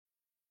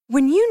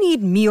When you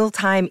need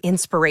mealtime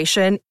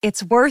inspiration,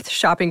 it's worth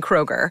shopping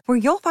Kroger, where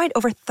you'll find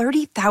over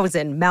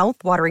 30,000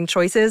 mouth-watering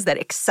choices that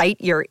excite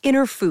your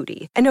inner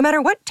foodie. And no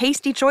matter what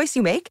tasty choice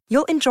you make,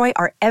 you'll enjoy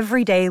our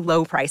everyday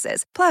low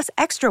prices, plus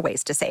extra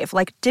ways to save,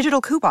 like digital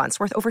coupons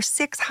worth over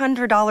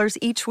 $600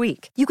 each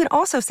week. You can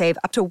also save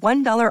up to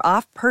 $1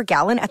 off per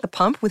gallon at the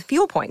pump with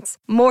fuel points.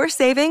 More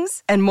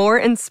savings and more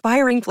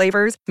inspiring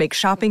flavors make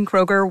shopping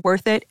Kroger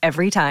worth it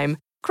every time.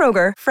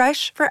 Kroger,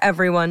 fresh for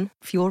everyone.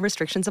 Fuel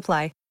restrictions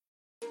apply.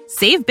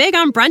 Save big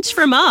on brunch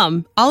for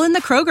mom, all in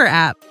the Kroger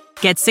app.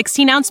 Get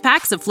 16-ounce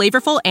packs of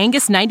flavorful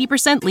Angus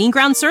 90% lean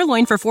ground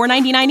sirloin for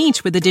 $4.99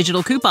 each with a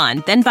digital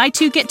coupon. Then buy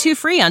 2, get 2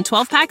 free on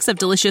 12 packs of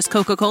delicious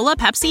Coca-Cola,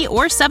 Pepsi,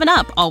 or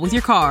 7-Up, all with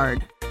your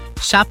card.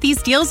 Shop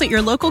these deals at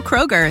your local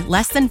Kroger,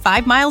 less than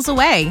 5 miles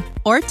away.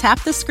 Or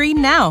tap the screen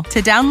now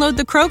to download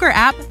the Kroger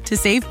app to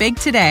save big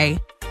today.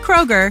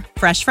 Kroger,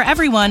 fresh for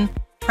everyone.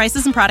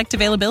 Prices and product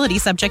availability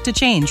subject to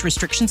change.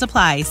 Restrictions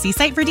apply. See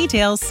site for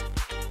details.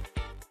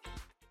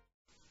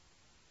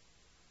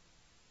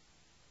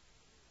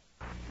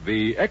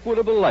 The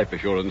Equitable Life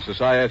Assurance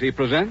Society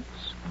presents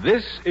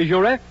This Is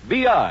Your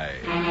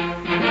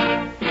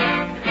FBI.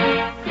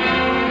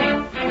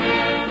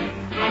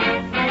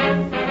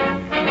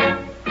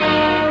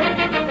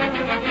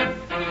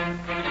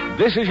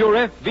 This is Your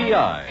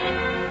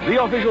FBI,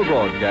 the official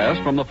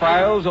broadcast from the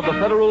files of the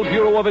Federal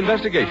Bureau of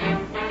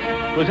Investigation.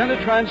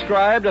 Presented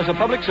transcribed as a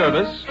public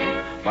service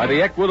by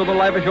the Equitable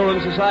Life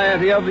Assurance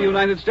Society of the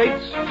United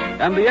States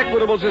and the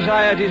Equitable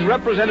Society's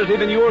representative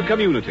in your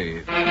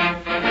community.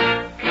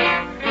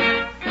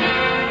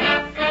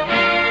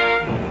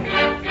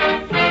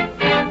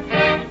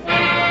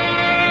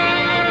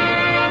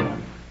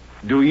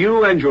 Do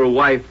you and your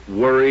wife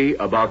worry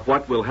about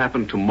what will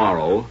happen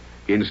tomorrow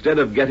instead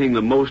of getting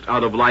the most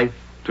out of life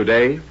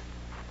today?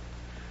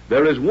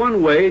 There is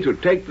one way to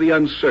take the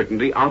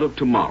uncertainty out of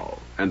tomorrow,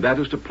 and that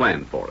is to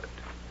plan for it.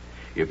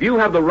 If you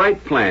have the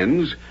right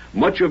plans,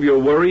 much of your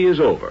worry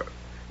is over.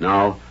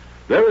 Now,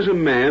 there is a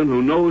man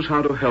who knows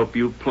how to help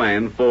you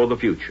plan for the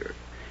future.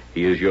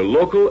 He is your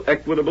local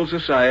Equitable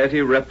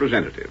Society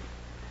representative.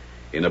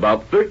 In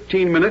about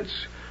 13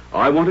 minutes,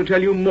 I want to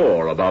tell you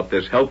more about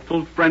this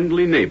helpful,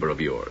 friendly neighbor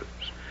of yours,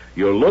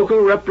 your local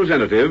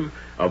representative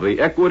of the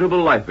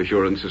Equitable Life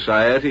Assurance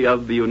Society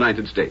of the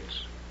United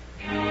States.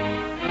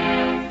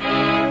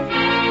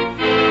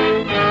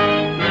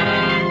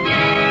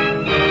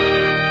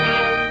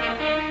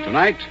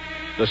 Tonight,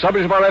 the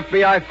subject of our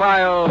FBI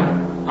file,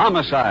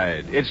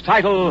 homicide. Its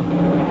title,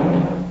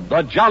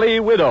 The Jolly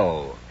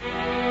Widow.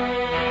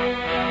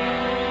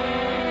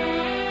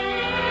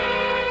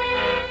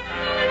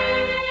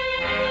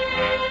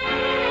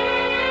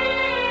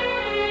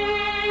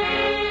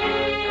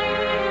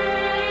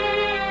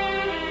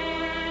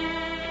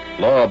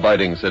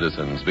 Law-abiding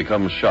citizens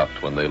become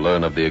shocked when they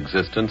learn of the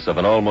existence of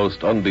an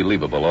almost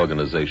unbelievable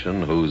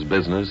organization whose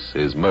business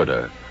is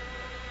murder.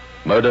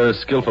 Murder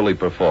skillfully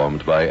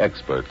performed by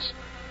experts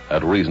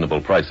at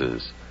reasonable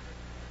prices.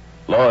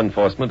 Law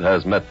enforcement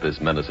has met this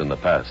menace in the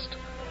past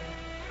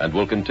and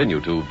will continue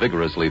to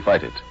vigorously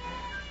fight it.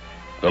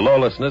 The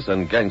lawlessness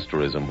and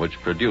gangsterism which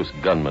produce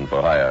gunmen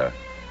for hire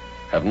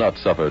have not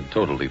suffered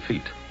total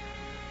defeat.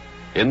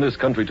 In this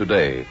country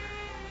today,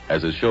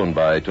 as is shown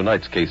by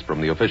tonight's case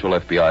from the official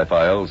FBI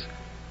files,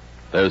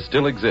 there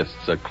still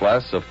exists a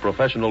class of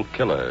professional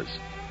killers,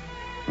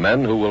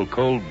 men who will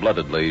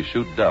cold-bloodedly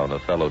shoot down a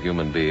fellow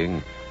human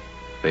being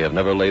they have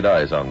never laid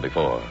eyes on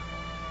before.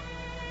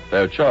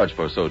 Their charge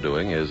for so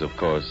doing is, of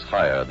course,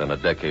 higher than a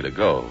decade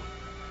ago,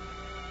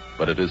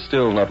 but it is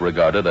still not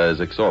regarded as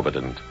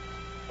exorbitant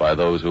by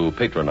those who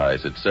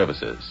patronize its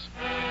services.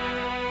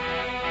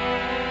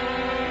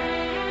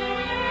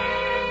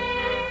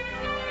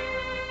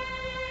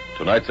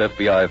 Tonight's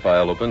FBI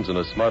file opens in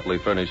a smartly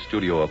furnished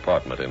studio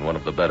apartment in one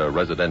of the better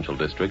residential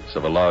districts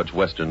of a large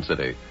western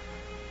city.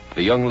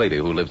 The young lady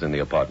who lives in the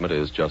apartment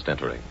is just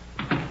entering.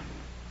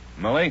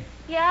 Molly?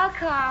 Yeah, I'll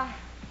call.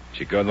 Did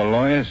you go to the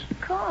lawyers?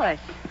 Of course.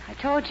 I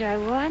told you I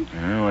would.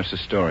 Yeah, what's the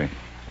story?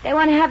 They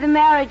want to have the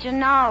marriage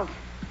annulled.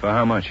 For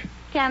how much?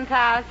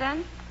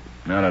 10,000.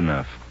 Not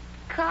enough.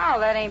 Carl,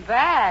 that ain't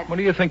bad. What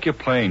do you think you're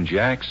playing,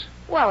 Jax?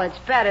 Well, it's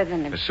better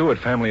than The Seward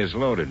family is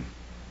loaded.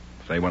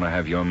 If they want to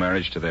have your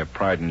marriage to their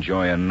pride and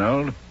joy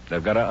annulled,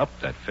 they've got to up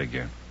that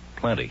figure.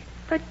 Plenty.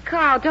 But,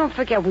 Carl, don't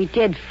forget we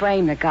did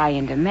frame the guy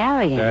into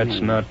marrying That's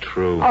me. not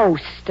true. Oh,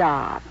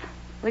 stop.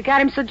 We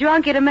got him so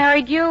drunk he'd have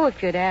married you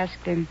if you'd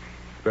asked him.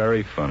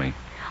 Very funny.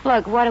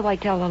 Look, what do I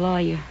tell the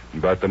lawyer?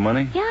 About the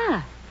money?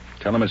 Yeah.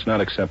 Tell him it's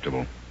not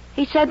acceptable.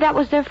 He said that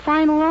was their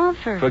final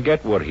offer.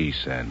 Forget what he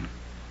said.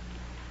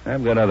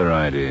 I've got other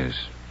ideas.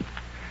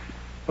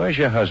 Where's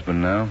your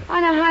husband now?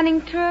 On a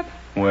hunting trip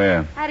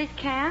Where? at his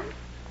camp.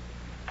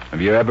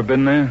 Have you ever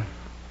been there?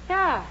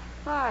 Yeah.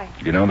 Why?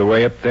 Do you know the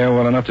way up there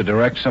well enough to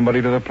direct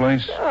somebody to the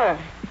place? Sure.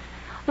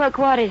 Look,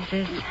 what is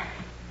this?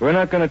 We're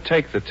not going to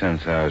take the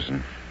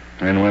 10,000.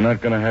 And we're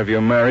not going to have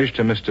your marriage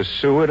to Mr.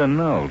 Seward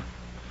annulled.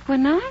 We're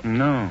not?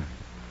 No.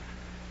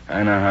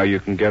 I know how you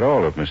can get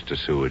all of Mr.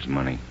 Seward's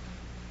money.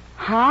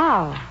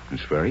 How?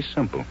 It's very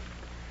simple.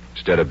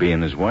 Instead of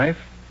being his wife,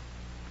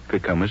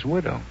 could come his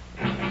widow.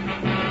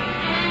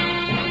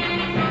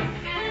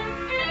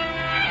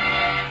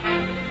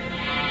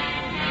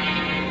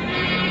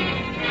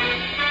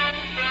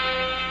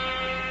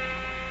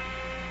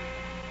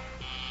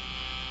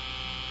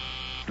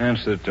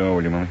 Answer the door,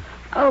 will you, Molly?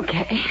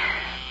 Okay.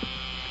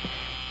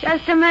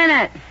 Just a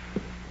minute.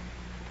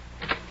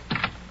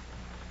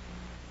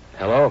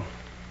 Hello.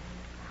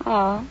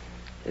 Oh,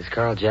 Is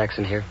Carl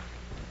Jackson here?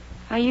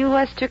 are you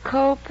Lester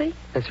Colby?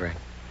 That's right.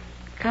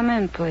 Come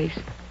in, please.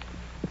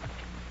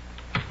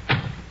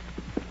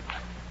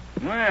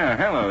 Well,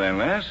 hello there,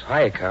 Les.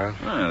 Hiya, Carl.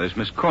 Oh, there's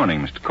Miss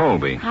Corning, Mr.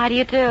 Colby. How do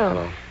you do?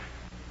 Hello.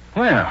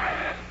 Well,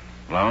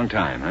 long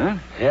time, huh?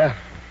 Yeah.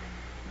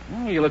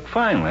 Well, you look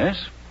fine, Les.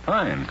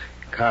 Fine.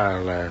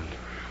 Carl,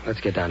 let's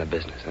get down to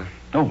business, huh?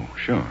 Oh,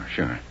 sure.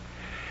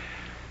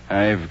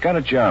 I've got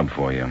a job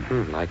for you.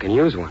 I can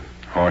use one.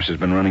 Horse has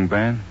been running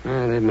bad?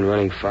 They've been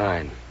running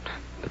fine,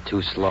 but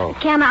too slow.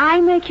 Can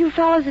I make you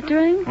fellas a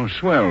drink? Oh,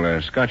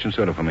 swell. Scotch and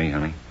soda for me,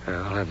 honey.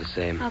 I'll have the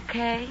same.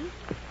 Okay.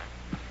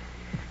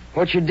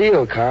 What's your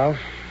deal, Carl?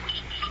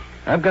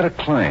 I've got a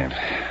client.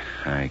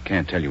 I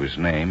can't tell you his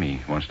name.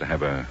 He wants to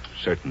have a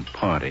certain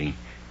party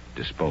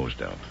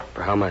disposed of.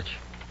 For how much?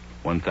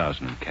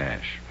 $1,000 in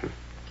cash.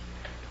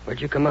 Where'd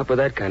you come up with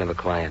that kind of a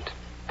client?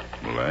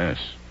 Les,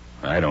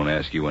 I don't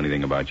ask you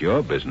anything about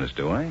your business,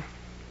 do I?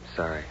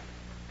 Sorry.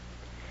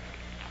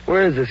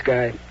 Where is this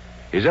guy?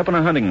 He's up in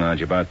a hunting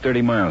lodge about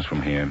 30 miles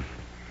from here.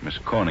 Miss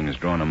Corning has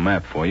drawn a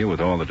map for you with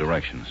all the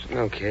directions.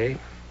 Okay.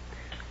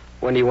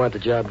 When do you want the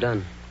job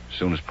done? As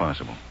soon as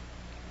possible.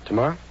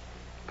 Tomorrow?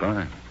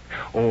 Fine.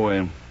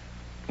 Oh,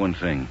 one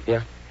thing.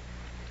 Yeah?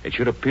 It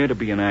should appear to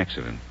be an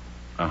accident.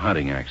 A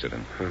hunting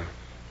accident.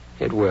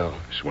 It will.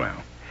 Swell.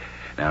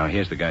 Now,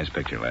 here's the guy's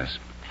picture, Les.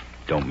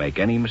 Don't make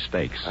any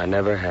mistakes. I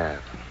never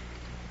have.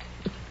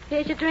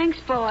 Here's your drinks,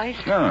 boys.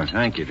 Oh,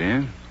 thank you,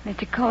 dear.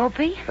 Mr.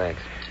 Colby?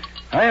 Thanks.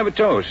 I have a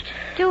toast.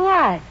 To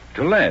what?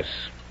 To Les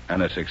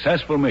and a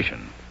successful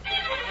mission.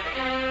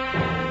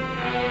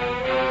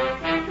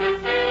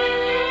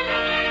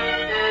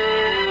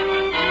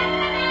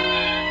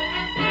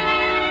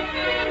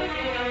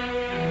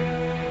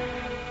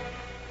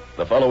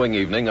 The following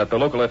evening at the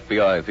local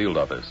FBI field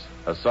office,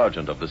 a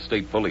sergeant of the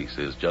state police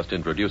is just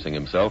introducing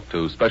himself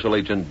to Special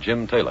Agent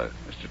Jim Taylor.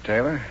 Mr.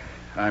 Taylor,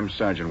 I'm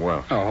Sergeant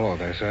Wells. Oh, hello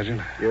there,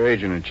 Sergeant. Your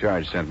agent in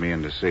charge sent me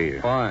in to see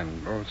you.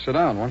 Fine. Well, sit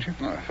down, won't you?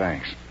 Oh,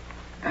 thanks.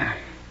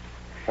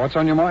 What's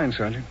on your mind,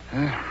 Sergeant?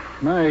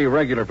 My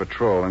regular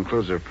patrol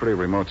includes a pretty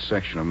remote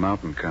section of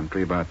mountain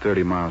country about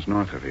 30 miles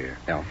north of here.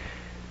 Yeah.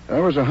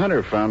 There was a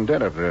hunter found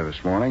dead up there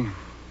this morning.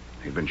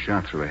 He'd been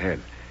shot through the head.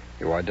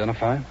 You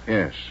identify him?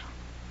 Yes.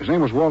 His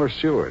name was Walter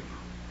Seward.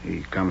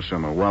 He comes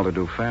from a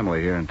well-to-do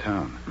family here in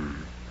town.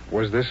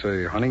 Was this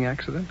a hunting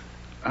accident?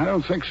 I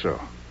don't think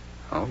so.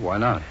 Oh, why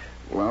not?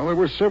 Well, there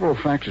were several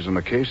factors in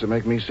the case that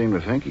make me seem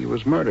to think he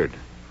was murdered.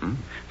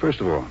 First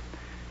of all,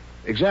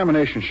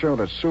 examination showed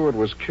that Seward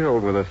was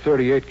killed with a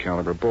 .38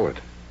 caliber bullet.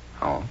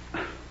 Oh?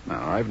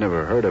 Now, I've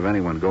never heard of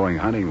anyone going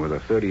hunting with a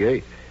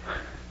 .38.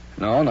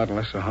 No, not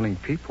unless they're hunting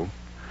people.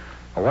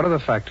 Well, what other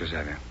factors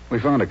have you? We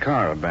found a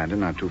car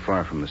abandoned not too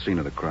far from the scene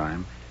of the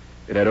crime.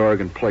 It had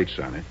Oregon plates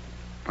on it.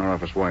 Our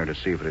office wired to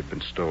see if it had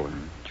been stolen.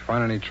 Did you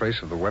find any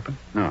trace of the weapon?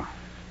 No.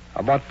 How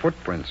about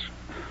footprints?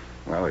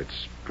 Well,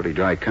 it's pretty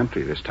dry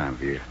country this time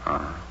of year.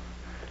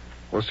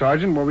 Well,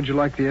 Sergeant, what would you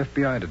like the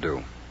FBI to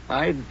do?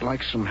 I'd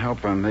like some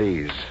help on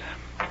these.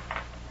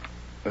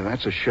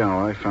 That's a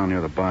shell I found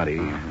near the body.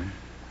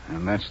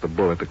 And that's the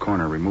bullet the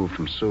coroner removed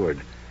from Seward.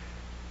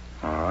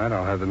 All right,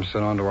 I'll have them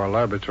sent on to our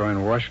laboratory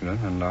in Washington,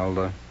 and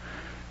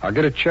I'll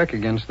get a check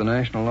against the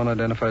National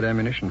Unidentified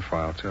Ammunition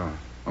File, too.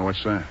 Oh,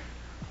 what's that?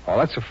 Well,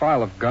 that's a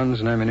file of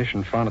guns and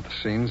ammunition found at the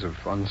scenes of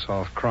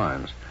unsolved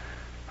crimes.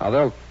 Now,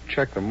 they'll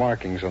check the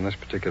markings on this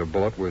particular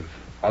bullet with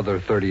other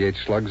 .38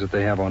 slugs that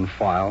they have on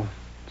file,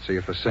 see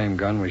if the same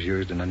gun was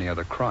used in any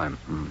other crime.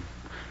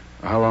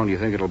 How long do you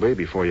think it'll be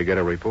before you get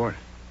a report?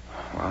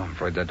 Well, I'm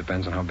afraid that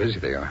depends on how busy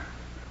they are.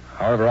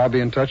 However, I'll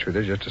be in touch with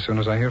you just as soon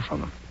as I hear from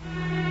them.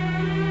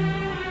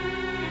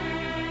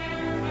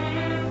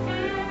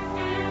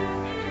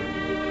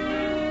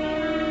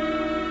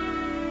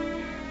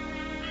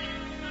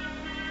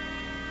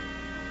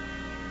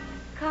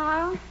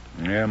 Carl?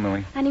 Yeah,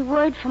 Millie? Any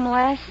word from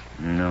Les?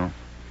 No.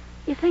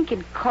 You think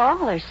he'd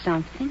call or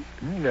something?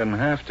 He doesn't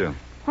have to.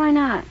 Why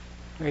not?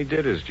 He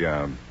did his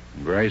job.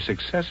 Very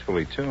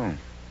successfully, too.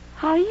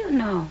 How do you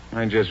know?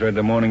 I just read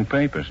the morning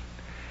papers.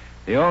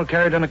 They all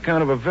carried an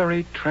account of a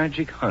very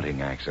tragic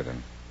hunting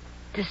accident.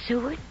 To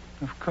Seward?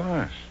 Of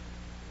course.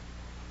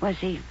 Was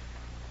he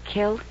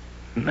killed?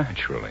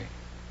 Naturally.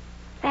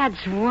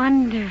 That's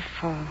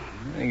wonderful.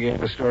 They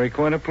gave the story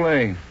quite a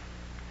play.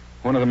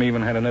 One of them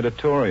even had an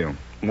editorial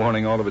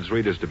warning all of its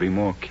readers to be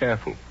more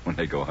careful when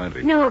they go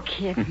hunting. No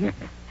kidding.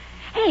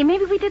 Hey,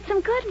 maybe we did some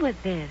good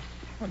with this.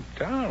 Well,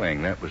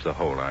 darling, that was the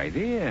whole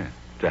idea.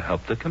 To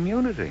help the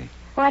community.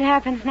 What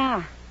happens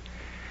now?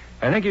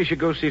 I think you should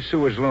go see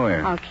Seward's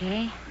lawyer.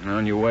 Okay. And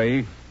on your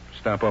way,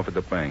 Stop off at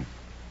the bank.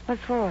 What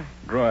for?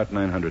 Draw out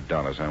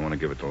 $900. I want to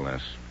give it to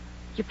Les.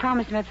 You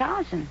promised him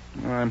 $1,000.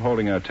 Well, I'm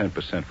holding out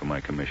 10% for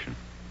my commission.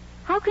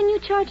 How can you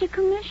charge a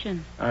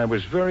commission? I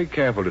was very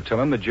careful to tell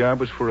him the job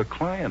was for a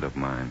client of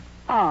mine.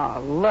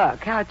 Oh,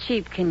 look, how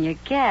cheap can you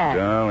get?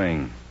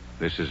 Darling,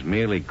 this is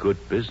merely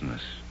good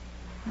business.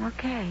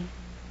 Okay.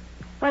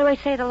 What do I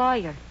say to the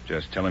lawyer?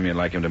 Just tell him you'd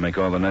like him to make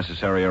all the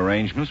necessary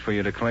arrangements for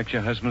you to collect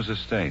your husband's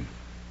estate.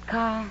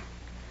 Carl,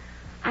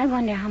 I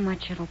wonder how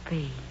much it'll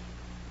be.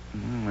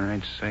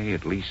 I'd say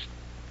at least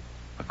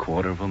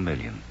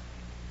 $250,000.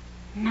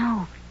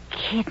 No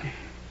kidding.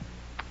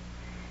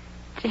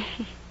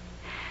 Gee,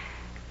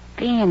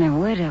 being a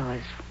widow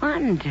is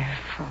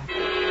wonderful.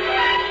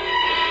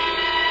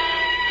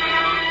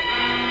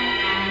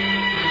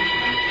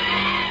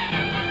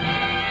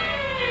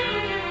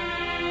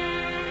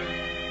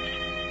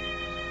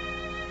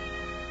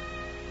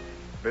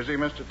 Busy,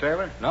 Mr.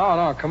 Taylor?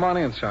 No, come on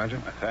in,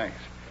 Sergeant. Thanks.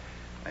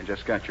 I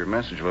just got your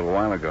message a little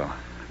while ago.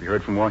 Have you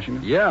heard from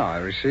Washington? Yeah, I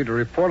received a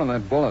report on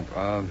that bullet.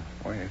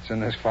 Wait, it's in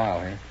this file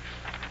here.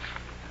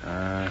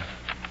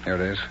 Here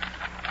it is.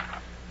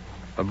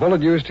 The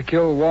bullet used to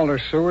kill Walter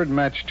Seward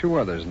matched 2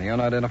 others in the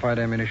unidentified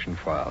ammunition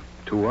file.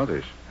 2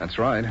 others? That's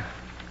right.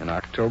 In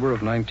October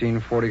of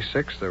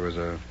 1946, there was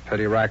a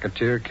petty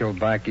racketeer killed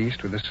back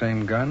east with the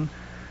same gun.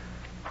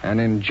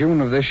 And in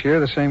June of this year,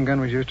 the same gun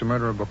was used to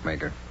murder a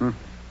bookmaker.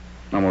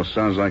 Almost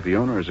sounds like the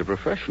owner is a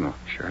professional.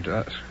 Sure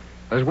does.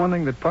 There's one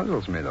thing that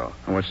puzzles me, though.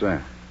 What's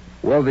that?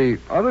 Well, the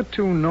other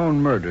 2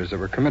 known murders that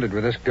were committed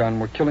with this gun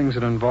were killings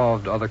that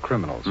involved other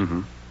criminals.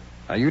 Mm-hmm.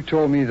 Now, you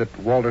told me that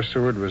Walter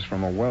Seward was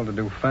from a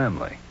well-to-do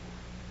family.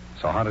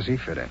 So how does he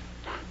fit in?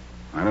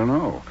 I don't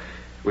know.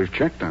 We've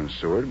checked on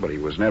Seward, but he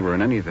was never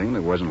in anything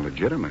that wasn't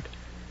legitimate.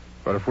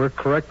 But if we're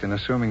correct in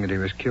assuming that he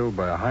was killed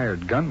by a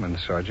hired gunman,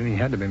 Sergeant, he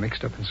had to be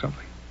mixed up in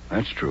something.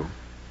 That's true.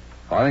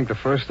 Well, I think the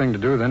first thing to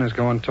do, then, is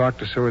go and talk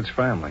to Seward's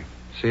family.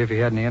 See if he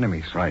had any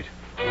enemies. Right.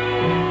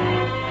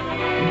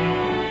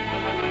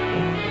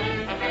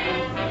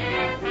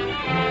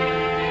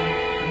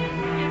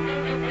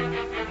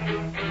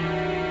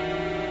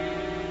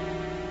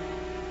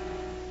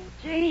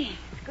 Gee,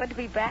 it's good to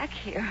be back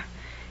here.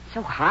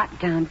 So hot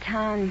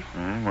downtown.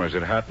 Was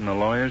it hot in the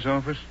lawyer's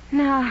office?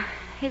 No,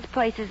 his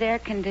place is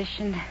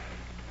air-conditioned.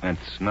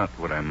 That's not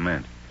what I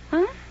meant.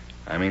 Huh?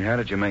 I mean, how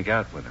did you make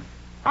out with him?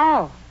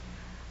 Oh,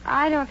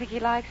 I don't think he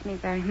likes me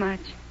very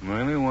much.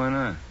 Really? Why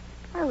not?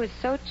 I was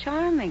so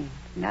charming.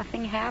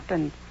 Nothing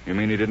happened. You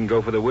mean he didn't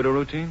go for the widow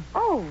routine?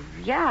 Oh,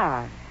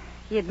 yeah.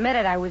 He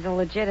admitted I was a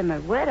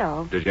legitimate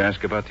widow. Did you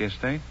ask about the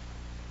estate?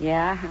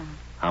 Yeah.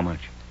 How much?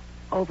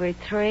 Over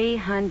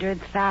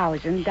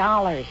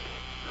 $300,000.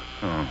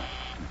 Oh,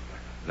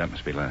 that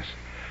must be less.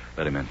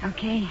 Let him in.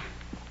 Okay.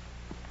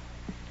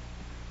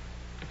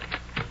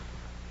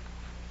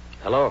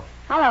 Hello.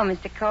 Hello,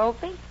 Mr.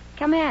 Colby.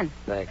 Come in.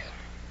 Thanks.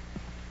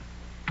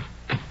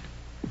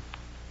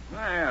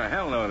 Well,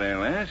 hello there,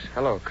 Les.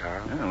 Hello,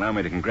 Carl. Well, allow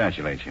me to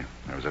congratulate you.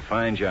 That was a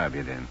fine job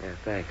you did. Yeah,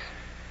 thanks.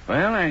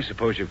 Well, I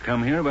suppose you've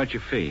come here about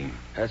your fee.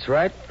 That's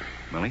right.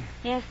 Millie,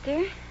 Yes,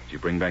 dear? did you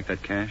bring back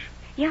that cash?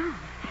 Yeah,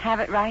 have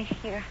it right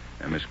here.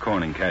 Miss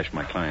Corning cashed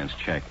my client's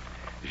check.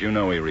 As you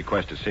know, he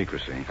requested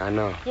secrecy. I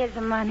know. Here's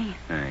the money.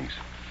 Thanks.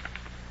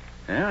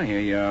 Well, here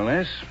you are,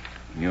 Les.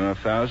 Your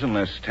 1,000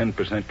 less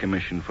 10%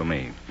 commission for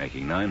me,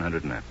 making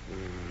 900 net.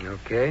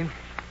 Okay.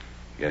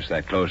 Guess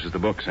that closes the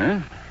books, huh?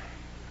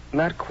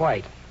 Not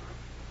quite.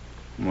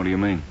 What do you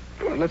mean?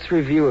 Well, let's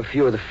review a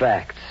few of the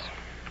facts.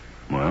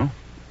 Well?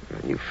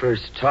 When you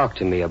first talked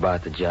to me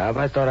about the job,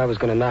 I thought I was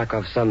going to knock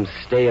off some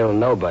stale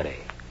nobody.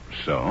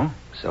 So?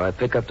 So I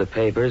pick up the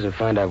papers and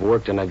find I've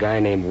worked on a guy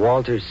named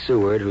Walter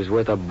Seward who's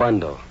worth a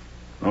bundle.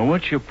 Well,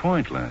 what's your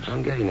point, Les?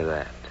 I'm getting to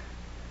that.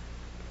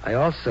 I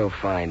also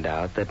find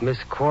out that Miss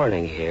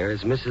Corning here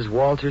is Mrs.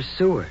 Walter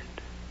Seward.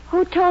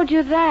 Who told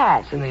you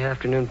that? It's in the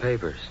afternoon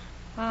papers.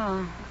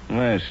 Oh.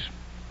 Les,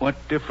 what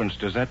difference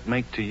does that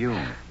make to you?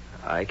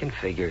 I can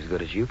figure as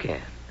good as you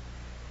can.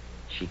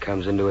 She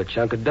comes into a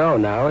chunk of dough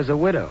now as a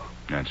widow.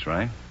 That's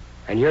right.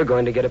 And you're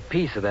going to get a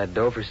piece of that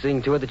dough for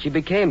seeing to it that she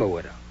became a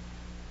widow.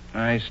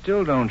 I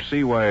still don't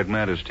see why it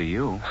matters to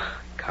you.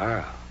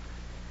 Carl,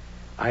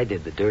 I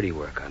did the dirty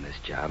work on this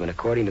job, and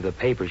according to the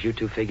papers, you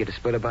two figured to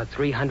split about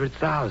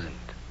 $300,000.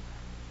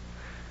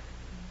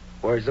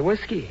 Where's the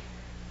whiskey?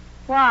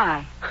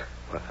 Why?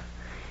 Well,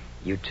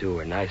 you two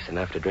were nice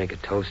enough to drink a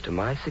toast to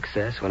my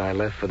success when I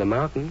left for the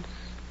mountains.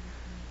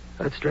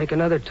 Let's drink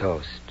another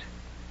toast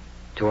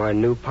to our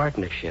new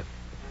partnership.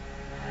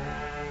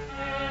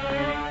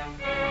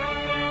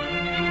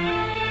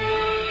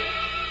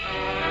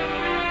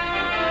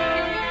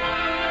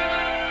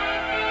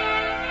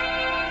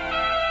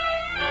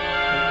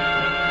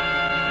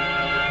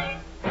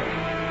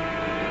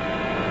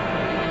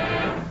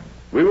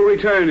 We will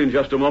return in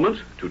just a moment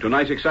to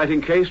tonight's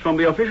exciting case from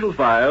the official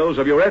files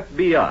of your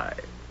FBI.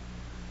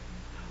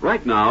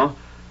 Right now,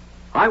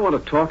 I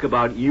want to talk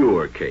about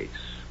your case,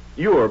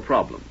 your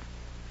problem.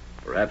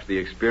 Perhaps the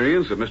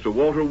experience of Mr.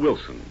 Walter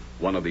Wilson,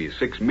 one of the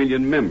 6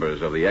 million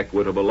members of the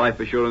Equitable Life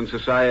Assurance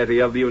Society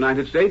of the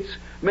United States,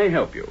 may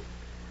help you.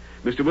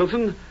 Mr.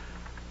 Wilson,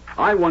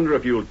 I wonder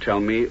if you'll tell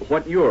me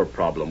what your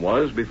problem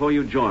was before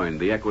you joined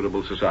the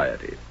Equitable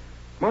Society.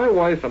 My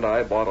wife and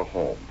I bought a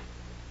home,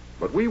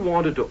 but we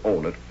wanted to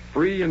own it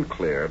free and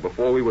clear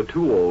before we were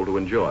too old to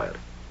enjoy it.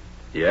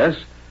 Yes,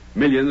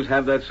 millions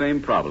have that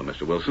same problem,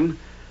 Mr. Wilson.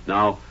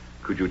 Now,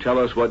 could you tell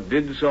us what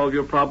did solve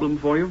your problem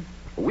for you?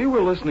 We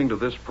were listening to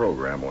this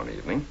program one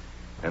evening,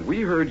 and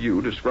we heard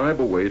you describe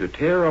a way to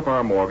tear up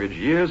our mortgage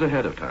years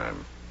ahead of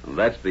time.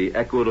 That's the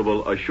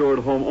Equitable Assured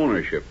Home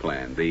Ownership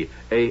Plan, the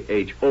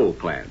AHO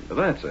plan.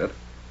 That's it.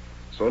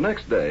 So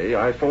next day,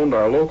 I phoned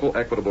our local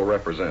Equitable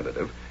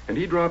representative, and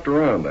he dropped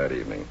around that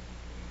evening.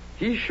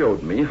 He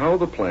showed me how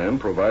the plan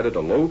provided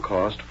a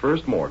low-cost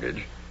first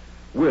mortgage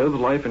with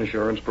life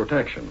insurance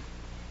protection.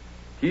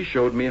 He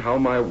showed me how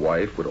my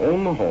wife would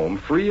own the home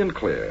free and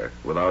clear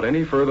without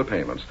any further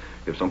payments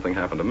if something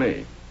happened to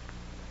me.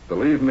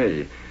 Believe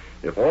me,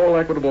 if all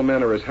Equitable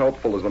men are as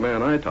helpful as the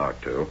man I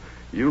talked to,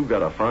 you've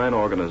got a fine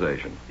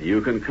organization.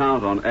 You can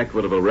count on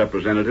Equitable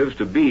representatives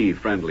to be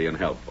friendly and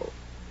helpful.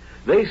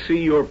 They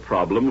see your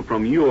problem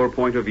from your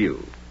point of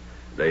view.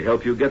 They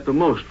help you get the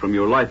most from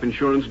your life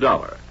insurance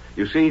dollar.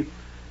 You see,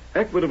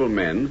 Equitable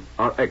men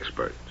are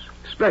experts,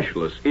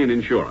 specialists in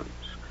insurance,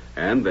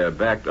 and they're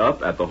backed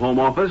up at the home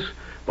office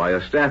by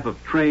a staff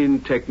of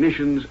trained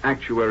technicians,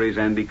 actuaries,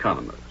 and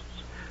economists.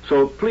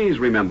 So please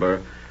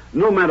remember,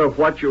 no matter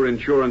what your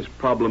insurance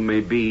problem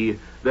may be,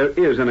 there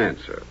is an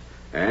answer.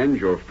 And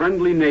your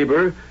friendly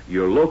neighbor,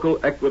 your local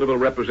Equitable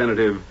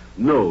representative,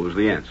 knows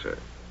the answer.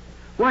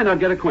 Why not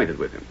get acquainted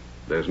with him?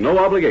 There's no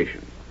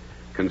obligation.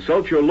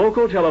 Consult your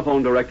local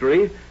telephone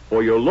directory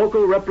for your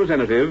local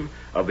representative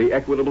of the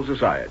Equitable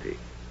Society.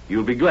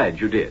 You'll be glad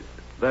you did.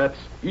 That's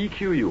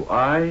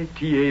EQUITABLE.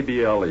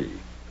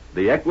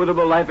 The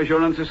Equitable Life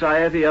Assurance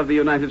Society of the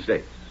United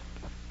States.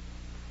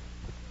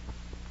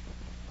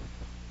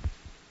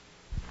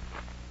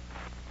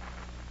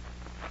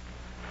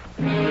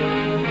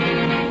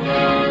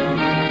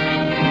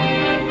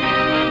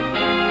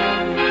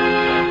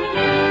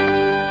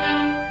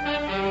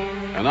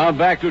 And now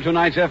back to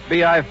tonight's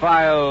FBI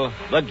file,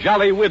 The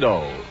Jolly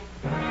Widow.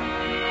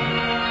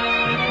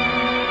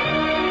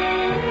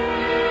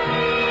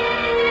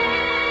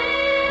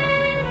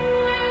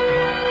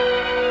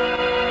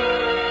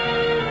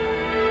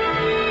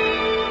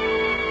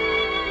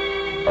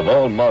 Of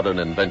all modern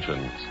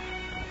inventions,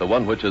 the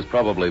one which has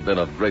probably been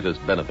of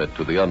greatest benefit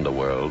to the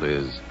underworld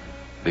is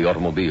the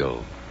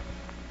automobile.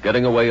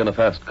 Getting away in a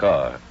fast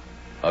car,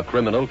 a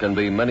criminal can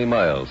be many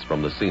miles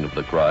from the scene of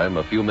the crime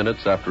a few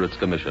minutes after its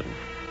commission.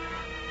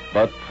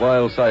 But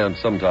while science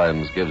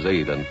sometimes gives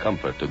aid and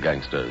comfort to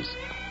gangsters,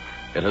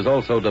 it has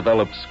also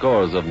developed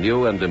scores of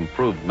new and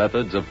improved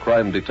methods of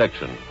crime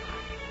detection,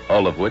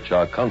 all of which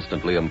are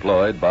constantly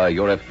employed by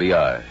your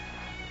FBI.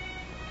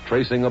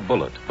 Tracing a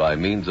bullet by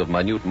means of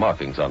minute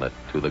markings on it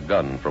to the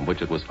gun from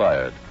which it was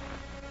fired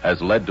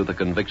has led to the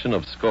conviction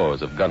of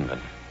scores of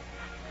gunmen.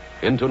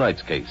 In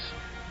tonight's case,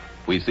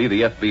 we see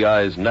the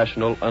FBI's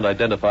National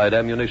Unidentified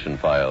Ammunition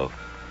File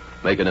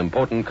make an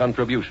important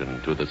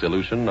contribution to the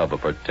solution of a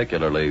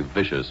particularly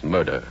vicious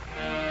murder.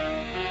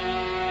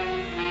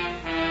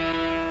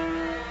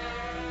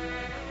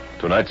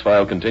 Tonight's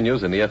file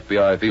continues in the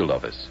FBI field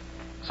office.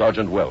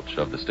 Sergeant Welch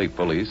of the State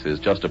Police is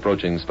just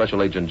approaching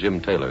Special Agent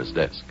Jim Taylor's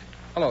desk.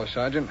 Hello,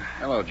 Sergeant.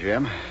 Hello,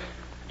 Jim.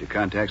 Did you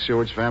contact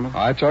Seward's family?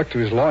 I talked to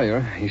his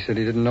lawyer. He said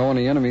he didn't know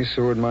any enemies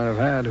Seward might have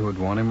had who would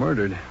want him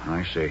murdered.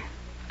 I see.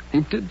 He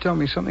did tell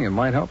me something that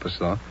might help us,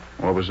 though.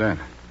 What was that?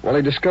 Well,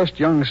 he discussed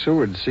young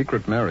Seward's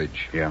secret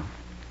marriage. Yeah?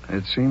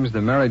 It seems the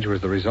marriage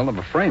was the result of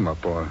a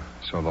frame-up, or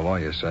so the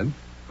lawyer said.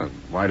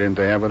 Why didn't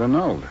they have it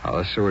annulled? Well,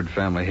 the Seward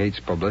family hates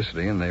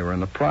publicity, and they were in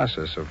the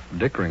process of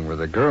dickering with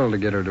the girl to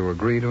get her to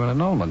agree to an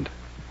annulment.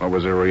 What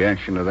was her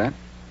reaction to that?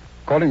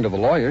 According to the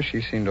lawyer,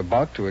 she seemed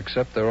about to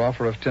accept their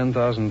offer of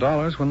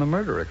 $10,000 when the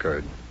murder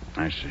occurred.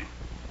 I see.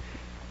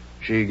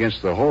 She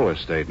against the whole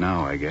estate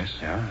now, I guess.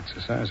 Yeah, that's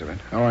the size of it.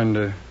 Oh,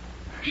 and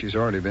she's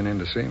already been in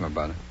to see him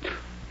about it.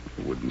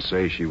 I wouldn't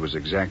say she was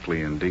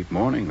exactly in deep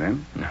mourning,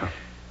 then. No.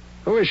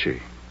 Who is she?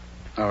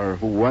 Or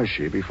who was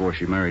she before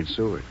she married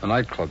Seward? A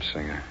nightclub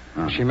singer.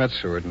 Uh-huh. She met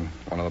Seward in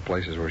one of the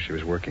places where she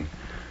was working.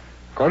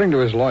 According to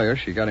his lawyer,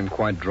 she got him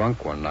quite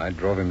drunk one night,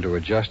 drove him to a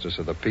justice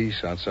of the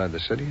peace outside the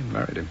city, and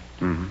married him.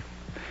 Mm-hmm.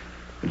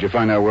 Did you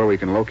find out where we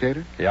can locate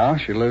her? Yeah,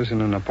 she lives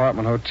in an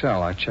apartment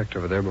hotel. I checked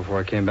over there before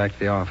I came back to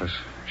the office.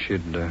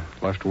 She'd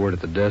left word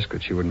at the desk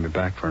that she wouldn't be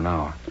back for an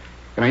hour.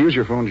 Can I use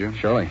your phone, Jim?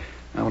 Surely.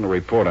 I want to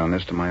report on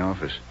this to my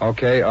office.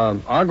 Okay,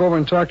 I'll go over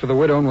and talk to the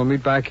widow, and we'll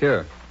meet back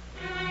here.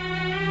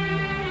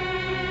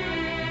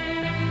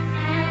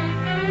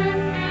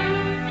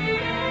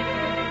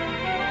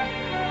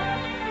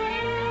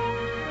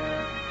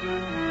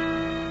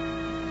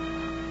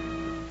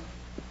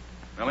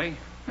 Millie,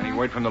 any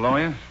word from the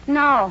lawyer?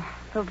 No.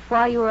 But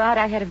while you were out,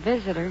 I had a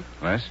visitor.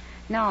 Les?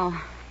 No.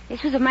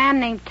 This was a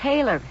man named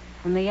Taylor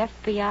from the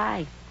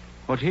FBI.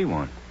 What'd he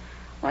want?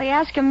 Well, he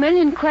asked a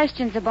million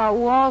questions about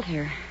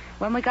Walter.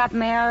 When we got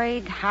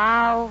married,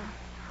 how,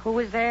 who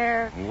was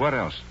there. What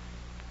else?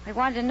 I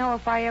wanted to know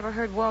if I ever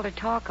heard Walter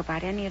talk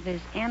about any of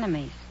his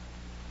enemies.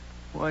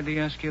 Why'd he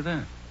ask you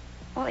that?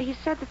 Well, he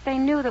said that they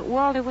knew that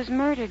Walter was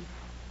murdered.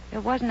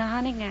 There wasn't a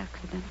hunting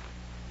accident.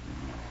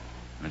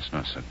 That's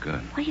not so good.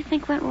 What do you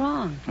think went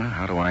wrong? Well,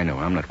 how do I know?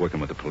 I'm not working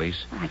with the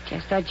police. I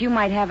just thought you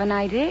might have an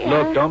idea.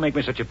 Look, don't make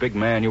me such a big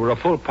man. You were a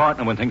full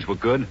partner when things were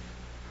good.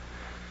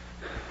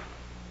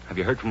 Have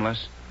you heard from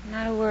Les?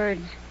 Not a word.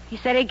 He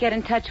said he'd get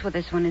in touch with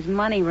us when his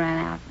money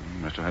ran out.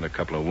 Must have had a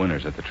couple of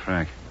winners at the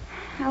track.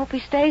 I hope he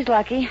stays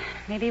lucky.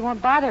 Maybe he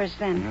won't bother us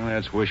then. Well,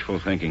 that's wishful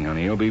thinking,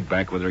 honey. He'll be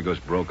back whether he goes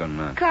broke or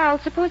not. Carl,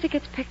 suppose he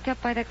gets picked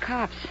up by the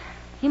cops.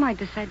 He might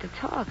decide to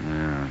talk.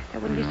 Yeah.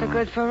 That wouldn't be so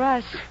good for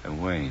us.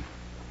 Wait.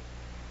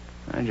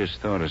 I just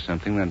thought of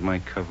something that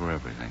might cover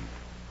everything.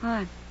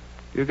 What?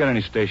 You got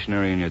any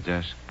stationery in your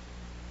desk?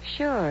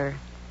 Sure.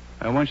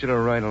 I want you to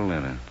write a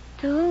letter.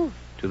 To who?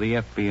 To the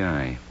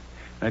FBI.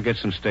 Now get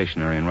some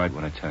stationery and write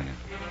what I tell you.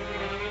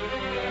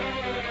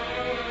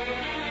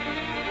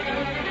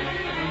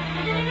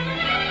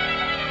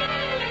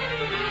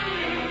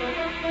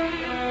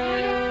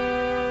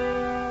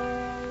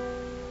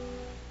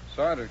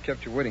 Sorry to have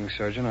kept you waiting,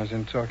 Sergeant. I was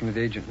in talking to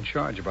the agent in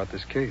charge about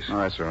this case. Oh,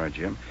 that's all right,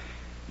 Jim.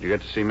 Did you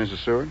get to see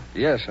Mrs. Seward?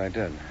 Yes, I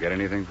did. Get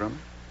anything from her?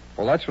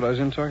 Well, that's what I was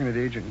in talking to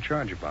the agent in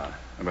charge about.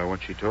 About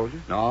what she told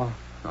you? No,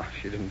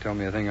 she didn't tell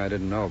me a thing I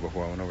didn't know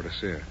before I went over to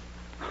see her.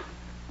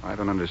 I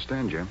don't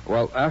understand, Jim.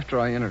 Well, after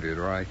I interviewed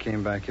her, I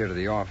came back here to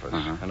the office.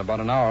 Uh-huh. And about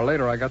an hour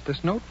later, I got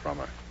this note from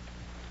her.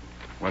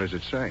 What does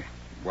it say?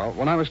 Well,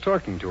 when I was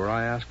talking to her,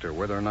 I asked her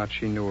whether or not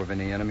she knew of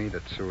any enemy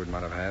that Seward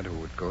might have had who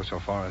would go so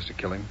far as to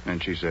kill him.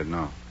 And she said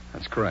no.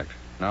 That's correct.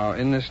 Now,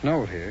 in this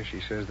note here,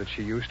 she says that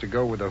she used to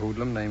go with a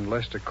hoodlum named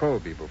Lester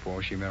Colby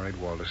before she married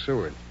Walter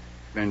Seward.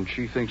 And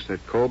she thinks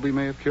that Colby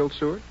may have killed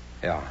Seward?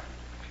 Yeah.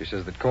 She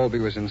says that Colby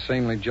was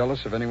insanely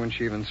jealous of anyone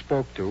she even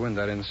spoke to, and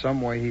that in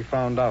some way he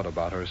found out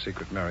about her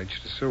secret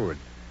marriage to Seward.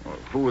 Well,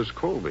 who was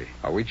Colby?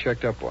 We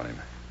checked up on him.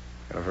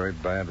 Got a very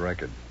bad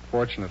record.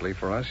 Fortunately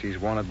for us, he's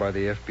wanted by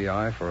the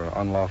FBI for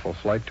unlawful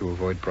flight to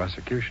avoid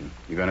prosecution.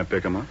 You gonna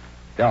pick him up?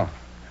 Yeah.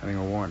 Having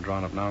a warrant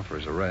drawn up now for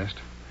his arrest.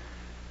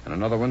 And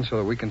another one so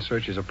that we can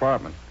search his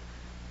apartment.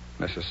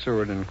 Mrs.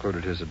 Seward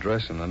included his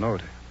address in the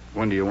note.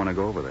 When do you want to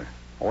go over there?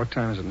 What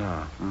time is it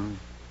now?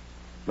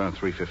 About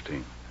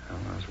 3:15. Well,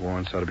 those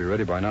warrants ought to be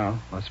ready by now.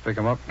 Let's pick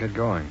them up and get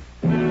going.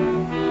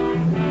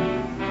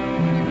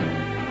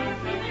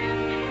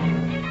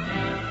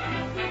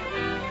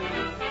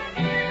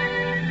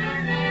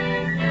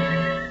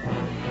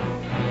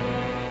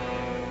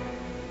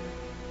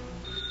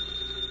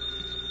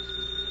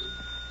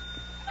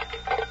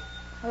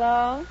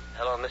 Hello?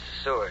 Hello,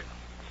 Mrs. Seward.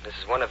 This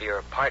is one of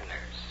your partners.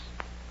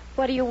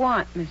 What do you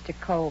want, Mr.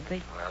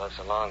 Colby? Well, it's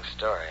a long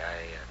story.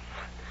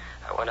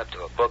 I went up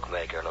to a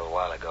bookmaker a little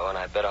while ago, and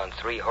I bet on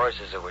 3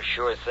 horses that were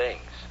sure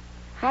things.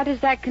 How does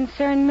that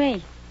concern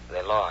me?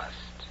 They lost.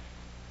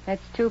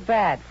 That's too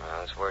bad.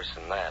 Well, it's worse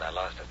than that. I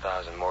lost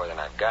 1,000 more than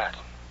I've got.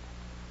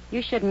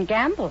 You shouldn't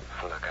gamble.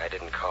 Look, I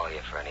didn't call you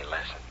for any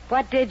lesson.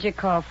 What did you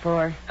call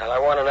for? Well, I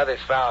want another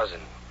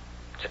 1,000.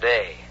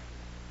 Today.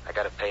 I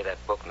gotta pay that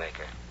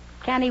bookmaker.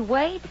 Can he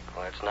wait?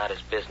 Well, it's not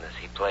his business.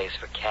 He plays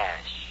for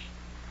cash.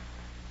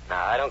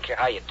 Now, I don't care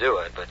how you do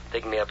it, but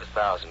dig me up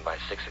 1,000 by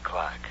 6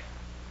 o'clock.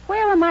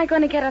 Where am I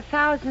going to get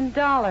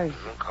 $1,000?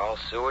 Call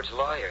Seward's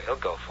lawyer. He'll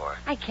go for it.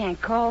 I can't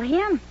call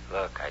him.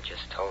 Look, I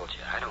just told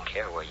you. I don't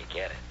care where you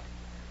get it.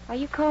 Are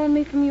you calling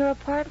me from your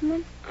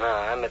apartment? No,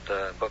 I'm at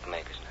the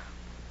bookmaker's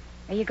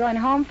now. Are you going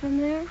home from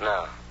there?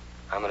 No.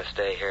 I'm going to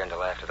stay here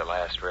until after the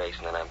last race,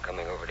 and then I'm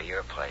coming over to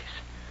your place.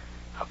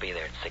 I'll be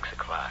there at 6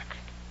 o'clock.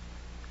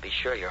 Be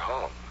sure you're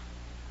home.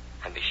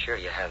 And be sure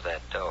you have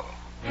that dough.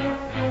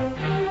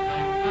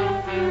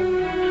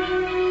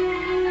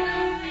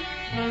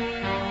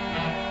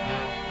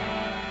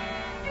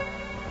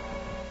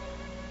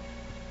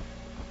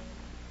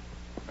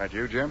 That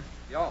you, Jim?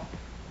 Yo,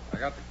 I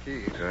got the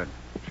keys. Good.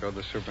 Showed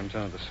the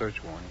superintendent the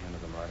search warrant. He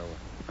handed them right over.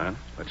 Huh?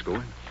 Let's go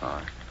in. All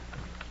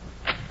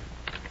right.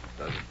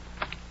 Does it?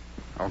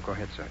 Oh, go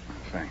ahead, Sergeant.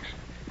 Thanks.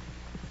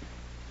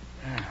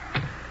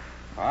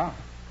 Wow.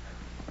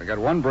 We got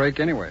one break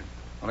anyway.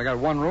 Only got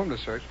one room to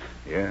search.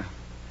 Yeah.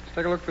 Let's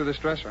take a look through this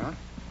dresser, huh?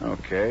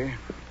 Okay.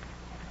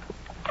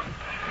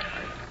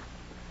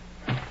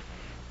 Let's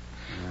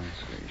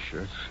see.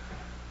 Shirts,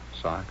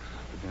 socks,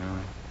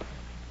 pajamas.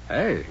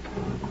 Hey,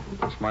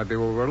 this might be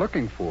what we're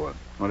looking for.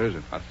 What is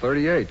it? A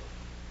 38.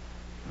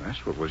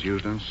 That's what was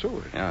used on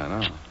Seward. Yeah, I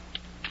know.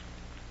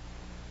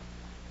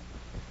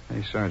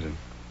 Hey, Sergeant,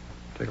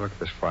 take a look at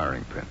this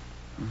firing pin.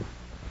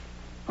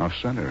 Off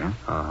center, huh?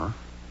 Uh-huh.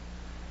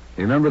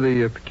 You remember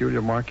the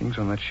peculiar markings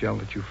on that shell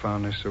that you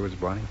found near Seward's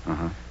body?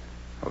 Uh-huh.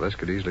 Well, this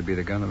could easily be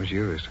the gun that was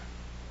used.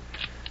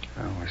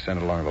 Well, we send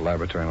it along to the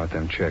laboratory and let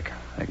them check.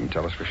 They can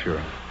tell us for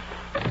sure.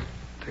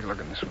 Take a look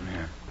at this one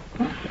here.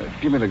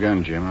 Give me the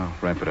gun, Jim. I'll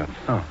wrap it up.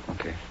 Oh,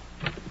 okay.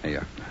 Here you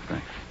are.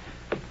 Thanks.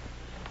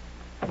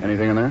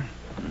 Anything in there?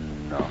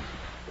 No.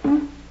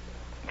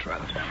 Try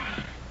the gun.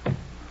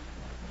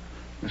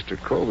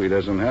 Colby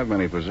doesn't have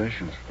many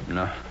possessions.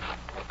 No.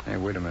 Hey,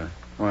 wait a minute.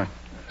 What?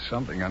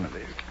 Something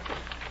underneath.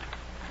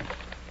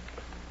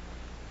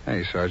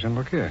 Hey, Sergeant,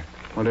 look here.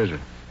 What is it?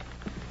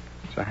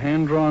 It's a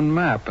hand-drawn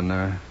map, and there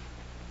are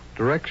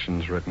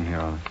directions written here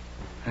on it.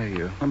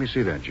 Hey, let me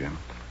see that, Jim.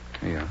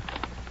 Yeah.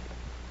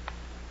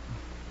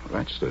 Well,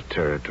 that's the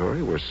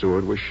territory where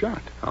Seward was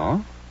shot.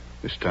 Oh?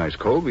 This ties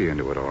Colby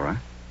into it, all right.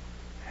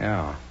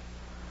 Yeah.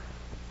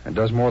 It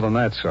does more than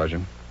that,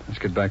 Sergeant. Let's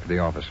get back to the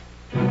office.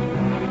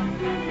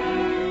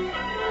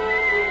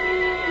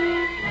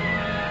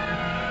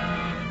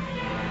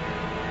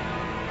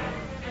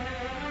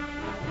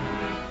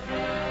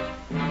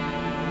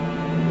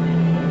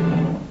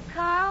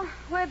 Carl,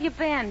 where have you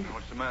been?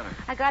 What's the matter?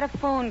 I got a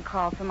phone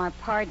call from our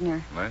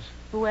partner. Les?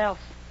 Who else?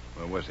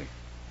 Where was he?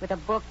 With a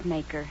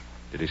bookmaker.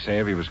 Did he say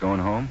if he was going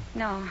home?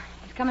 No,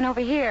 he's coming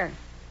over here.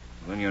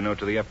 Well, then your note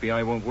to the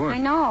FBI won't work. I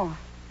know.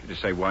 Did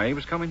he say why he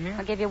was coming here?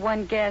 I'll give you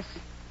one guess.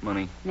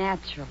 Money.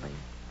 Naturally.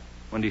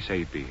 When did he say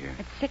he'd be here?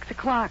 It's 6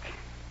 o'clock.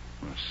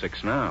 Well,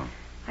 6 now.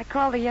 I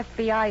called the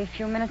FBI a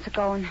few minutes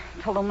ago and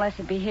told them Les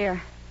would be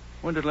here.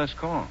 When did Les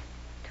call?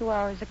 2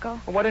 hours ago.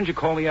 Well, why didn't you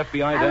call the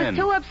FBI I then?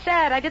 was too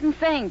upset. I didn't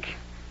think.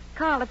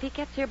 Carl, if he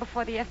gets here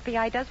before the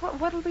FBI does,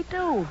 what'll we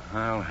do?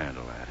 I'll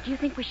handle that. Do you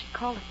think we should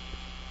call it?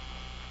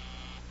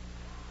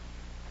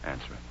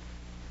 Answer it.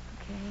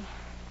 Okay.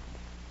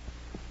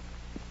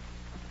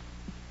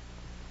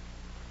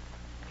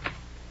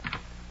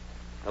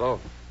 Hello.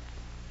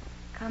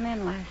 Come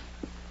in, Les.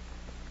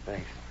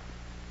 Thanks.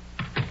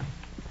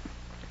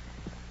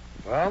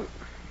 Well,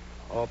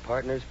 all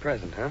partners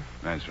present, huh?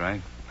 That's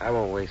right. I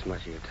won't waste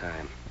much of your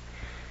time.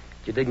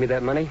 Did you dig me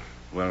that money?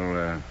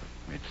 Well,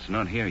 it's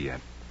not here yet.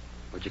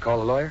 Would you call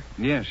the lawyer?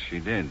 Yes, she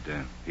did.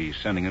 He's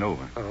sending it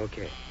over. Oh,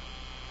 okay.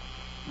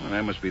 Well,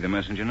 that must be the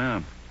messenger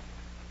now.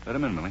 Let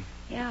him in, Millie.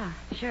 Yeah,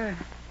 sure.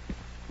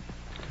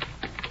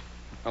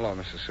 Hello,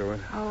 Mrs. Seward.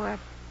 Oh,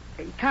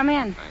 come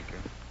in. Thank you.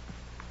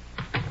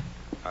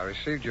 I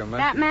received your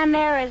message. That man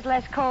there is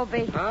Les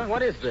Colby. Huh?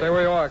 What is this? Stay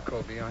where you are,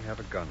 Colby. I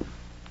have a gun.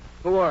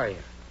 Who are you?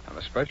 I'm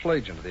a special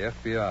agent of the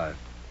FBI.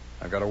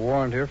 I've got a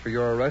warrant here for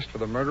your arrest for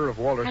the murder of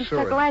Walter I'm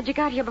Seward. so glad you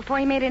got here before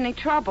he made any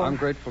trouble. I'm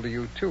grateful to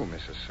you, too,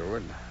 Mrs.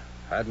 Seward.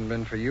 Hadn't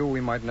been for you, we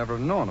might never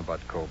have known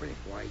about Colby.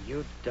 Why,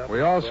 you double...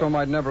 We also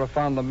might never have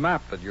found the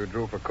map that you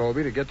drew for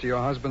Colby to get to your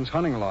husband's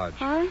hunting lodge.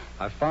 Huh?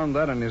 I found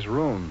that in his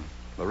room.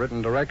 The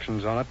written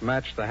directions on it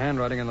matched the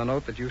handwriting in the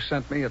note that you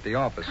sent me at the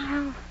office.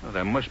 Oh. Well,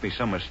 there must be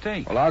some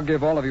mistake. Well, I'll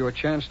give all of you a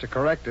chance to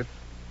correct it.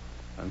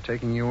 I'm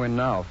taking you in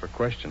now for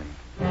questioning.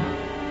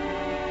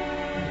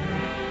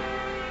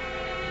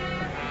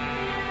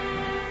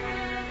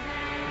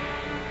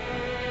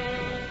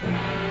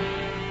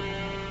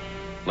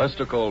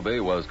 Lester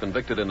Colby was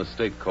convicted in a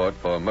state court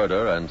for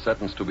murder and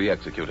sentenced to be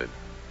executed.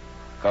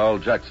 Carl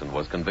Jackson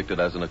was convicted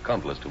as an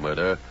accomplice to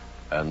murder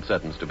and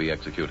sentenced to be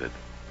executed.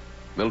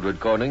 Mildred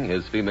Corning,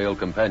 his female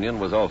companion,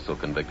 was also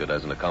convicted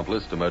as an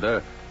accomplice to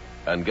murder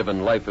and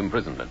given life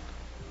imprisonment.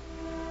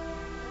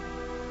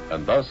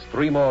 And thus,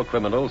 3 more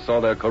criminals saw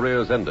their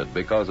careers ended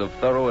because of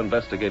thorough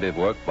investigative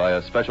work by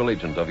a special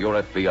agent of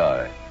your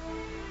FBI.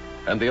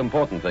 And the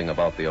important thing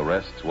about the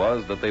arrests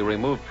was that they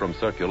removed from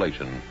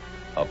circulation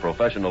a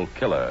professional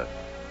killer,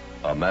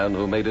 a man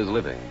who made his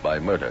living by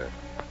murder.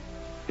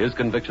 His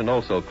conviction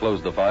also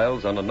closed the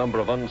files on a number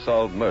of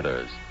unsolved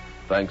murders,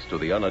 thanks to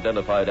the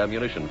unidentified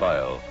ammunition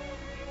file,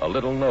 a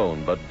little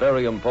known but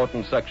very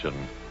important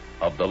section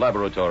of the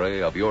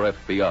laboratory of your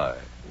FBI.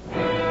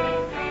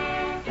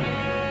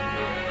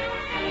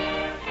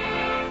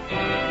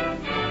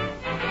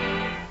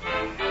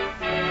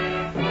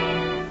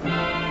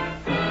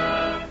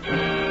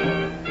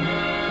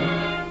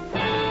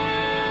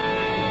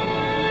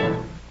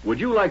 Would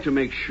you like to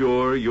make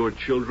sure your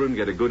children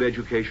get a good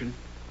education?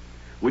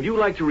 Would you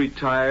like to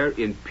retire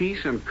in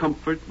peace and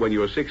comfort when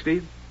you're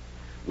 60?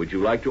 Would you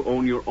like to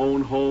own your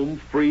own home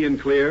free and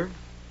clear?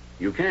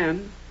 You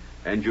can,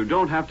 and you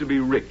don't have to be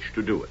rich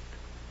to do it.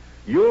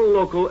 Your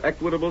local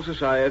Equitable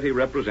Society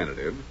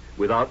representative,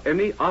 without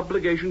any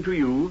obligation to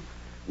you,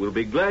 will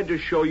be glad to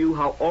show you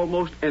how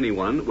almost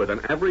anyone with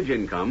an average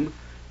income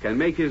can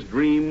make his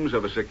dreams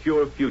of a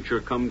secure future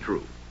come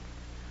true.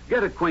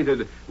 Get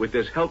acquainted with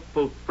this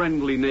helpful,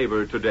 friendly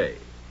neighbor today.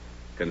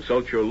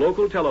 Consult your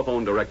local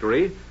telephone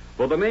directory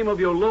for the name of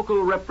your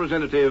local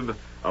representative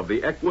of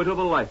the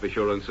Equitable Life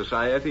Assurance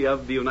Society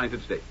of the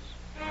United States.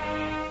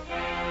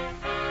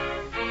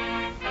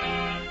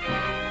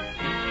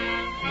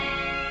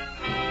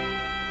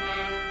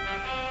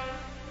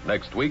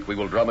 Next week, we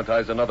will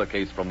dramatize another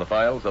case from the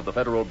files of the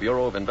Federal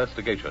Bureau of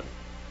Investigation.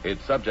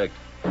 Its subject,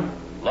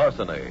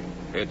 larceny.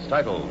 Its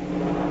title,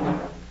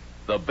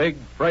 The Big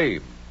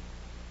Frame.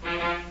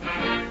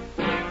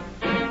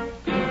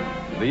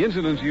 The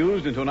incidents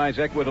used in tonight's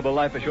Equitable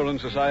Life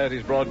Assurance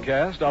Society's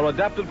broadcast are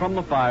adapted from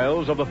the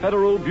files of the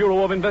Federal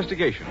Bureau of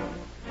Investigation.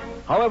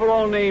 However,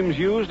 all names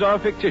used are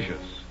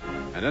fictitious,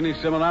 and any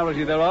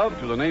similarity thereof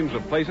to the names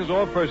of places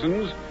or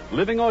persons,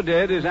 living or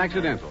dead, is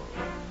accidental.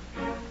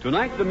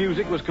 Tonight, the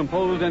music was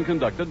composed and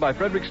conducted by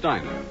Frederick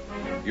Steiner.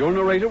 Your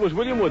narrator was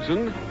William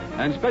Woodson,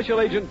 and Special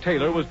Agent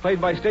Taylor was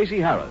played by Stacey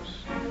Harris.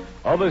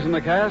 Others in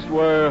the cast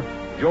were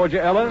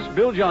Georgia Ellis,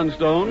 Bill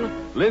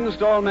Johnstone, Lynn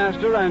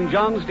Stallmaster, and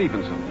John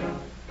Stephenson.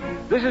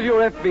 This Is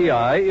Your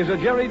FBI is a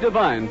Jerry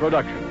Devine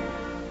production.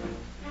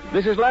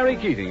 This is Larry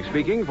Keating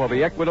speaking for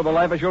the Equitable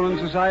Life Assurance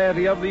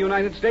Society of the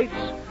United States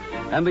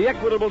and the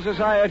Equitable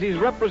Society's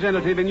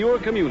representative in your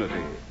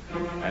community,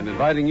 and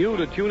inviting you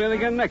to tune in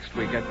again next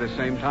week at this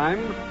same time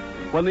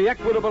when the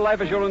Equitable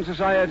Life Assurance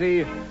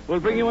Society will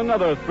bring you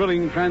another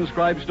thrilling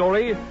transcribed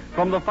story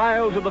from the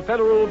files of the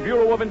Federal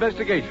Bureau of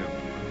Investigation.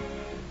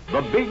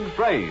 The Big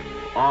Frame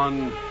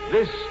on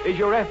This Is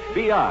Your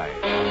FBI.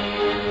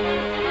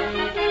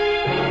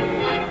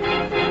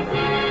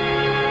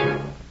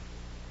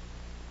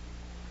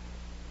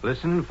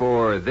 Listen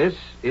for This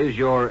Is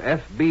Your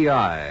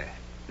FBI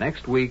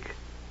next week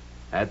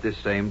at this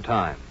same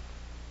time.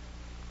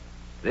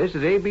 This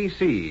is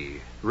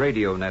ABC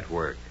Radio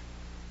Network.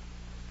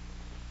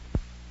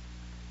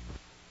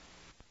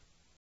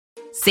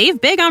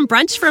 Save big on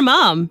brunch for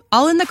mom,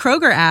 all in the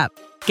Kroger app.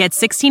 Get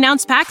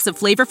 16-ounce packs of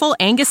flavorful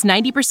Angus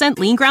 90%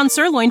 lean ground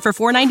sirloin for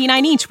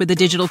 $4.99 each with a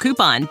digital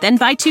coupon. Then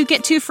buy 2,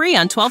 get 2 free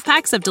on 12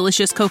 packs of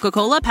delicious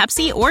Coca-Cola,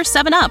 Pepsi, or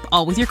 7-Up,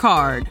 all with your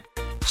card.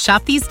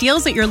 Shop these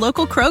deals at your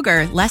local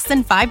Kroger, less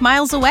than 5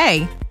 miles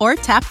away. Or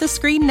tap the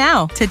screen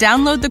now to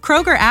download the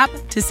Kroger app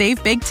to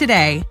save big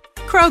today.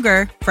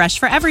 Kroger, fresh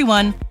for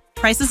everyone.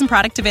 Prices and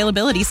product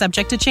availability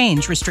subject to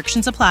change.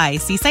 Restrictions apply.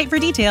 See site for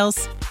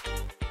details.